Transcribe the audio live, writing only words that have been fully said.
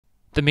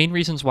The main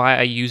reasons why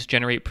I use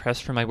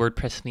GeneratePress for my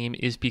WordPress theme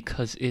is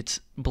because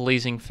it's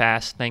blazing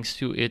fast thanks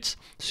to its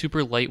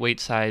super lightweight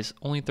size,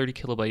 only 30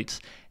 kilobytes,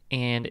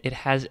 and it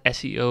has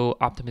SEO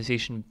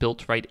optimization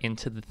built right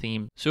into the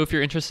theme. So if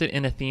you're interested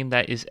in a theme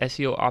that is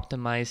SEO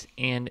optimized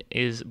and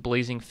is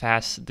blazing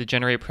fast, the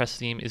GeneratePress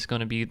theme is going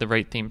to be the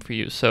right theme for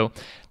you. So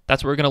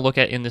that's what we're going to look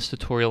at in this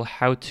tutorial,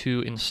 how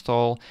to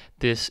install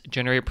this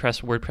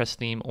GeneratePress WordPress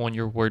theme on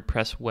your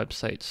WordPress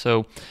website.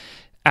 So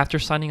after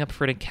signing up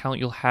for an account,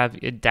 you'll have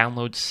a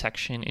download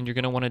section, and you're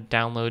going to want to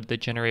download the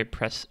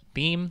GeneratePress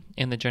theme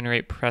and the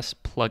GeneratePress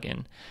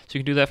plugin. So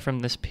you can do that from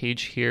this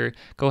page here.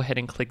 Go ahead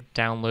and click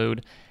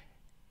download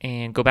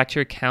and go back to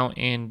your account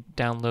and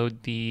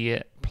download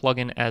the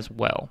plugin as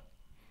well.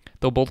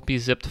 They'll both be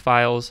zipped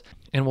files,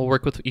 and we'll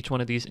work with each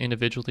one of these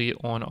individually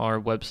on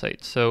our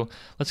website. So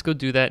let's go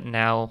do that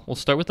now. We'll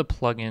start with the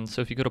plugin.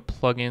 So if you go to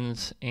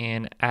plugins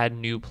and add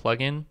new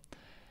plugin,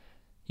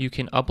 you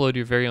can upload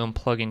your very own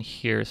plugin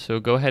here. So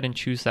go ahead and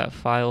choose that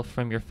file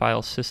from your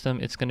file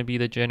system. It's going to be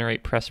the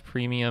GeneratePress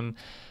Premium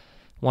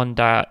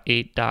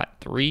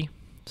 1.8.3.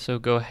 So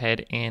go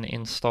ahead and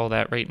install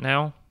that right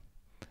now.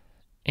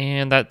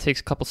 And that takes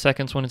a couple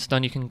seconds. When it's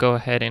done, you can go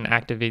ahead and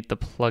activate the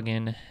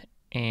plugin.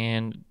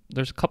 And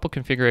there's a couple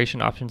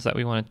configuration options that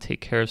we want to take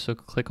care of. So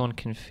click on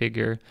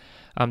Configure.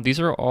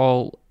 These are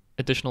all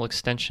additional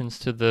extensions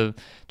to the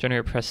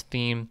GeneratePress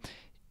theme.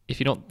 If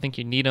you don't think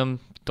you need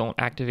them, don't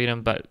activate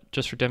them, but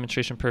just for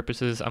demonstration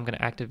purposes, I'm going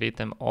to activate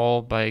them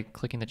all by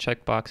clicking the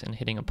checkbox and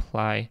hitting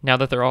apply. Now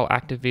that they're all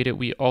activated,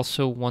 we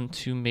also want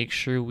to make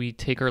sure we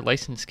take our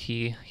license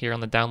key here on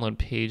the download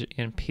page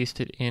and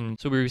paste it in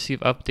so we receive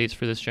updates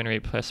for this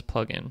GeneratePress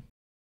plugin.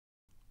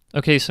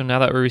 Okay, so now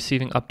that we're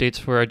receiving updates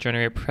for our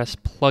GeneratePress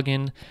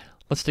plugin,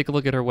 let's take a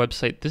look at our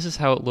website. This is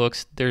how it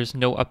looks. There's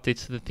no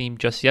updates to the theme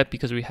just yet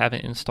because we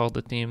haven't installed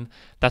the theme.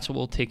 That's what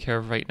we'll take care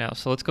of right now.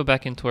 So let's go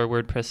back into our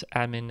WordPress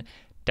admin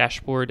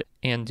dashboard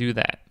and do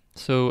that.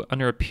 So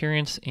under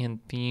appearance and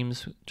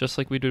themes, just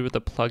like we did with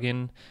the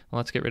plugin, well,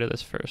 let's get rid of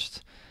this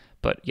first.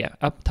 But yeah,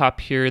 up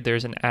top here,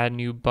 there's an add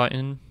new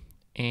button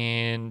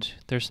and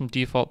there's some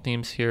default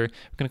themes here.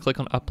 We're going to click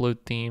on upload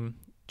theme,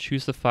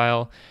 choose the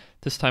file.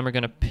 This time we're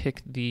going to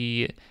pick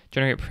the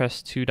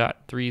GeneratePress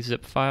 2.3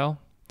 zip file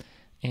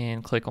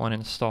and click on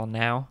install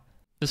now.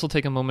 This will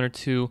take a moment or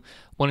two.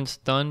 When it's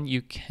done,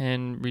 you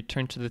can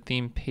return to the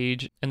theme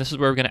page, and this is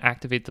where we're going to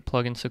activate the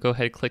plugin. So go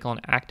ahead and click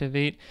on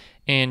activate,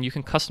 and you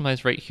can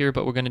customize right here,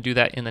 but we're going to do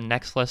that in the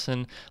next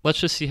lesson. Let's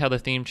just see how the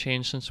theme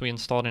changed since we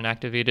installed and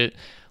activated it.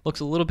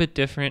 Looks a little bit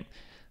different,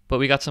 but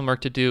we got some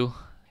work to do.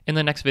 In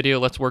the next video,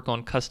 let's work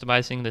on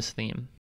customizing this theme.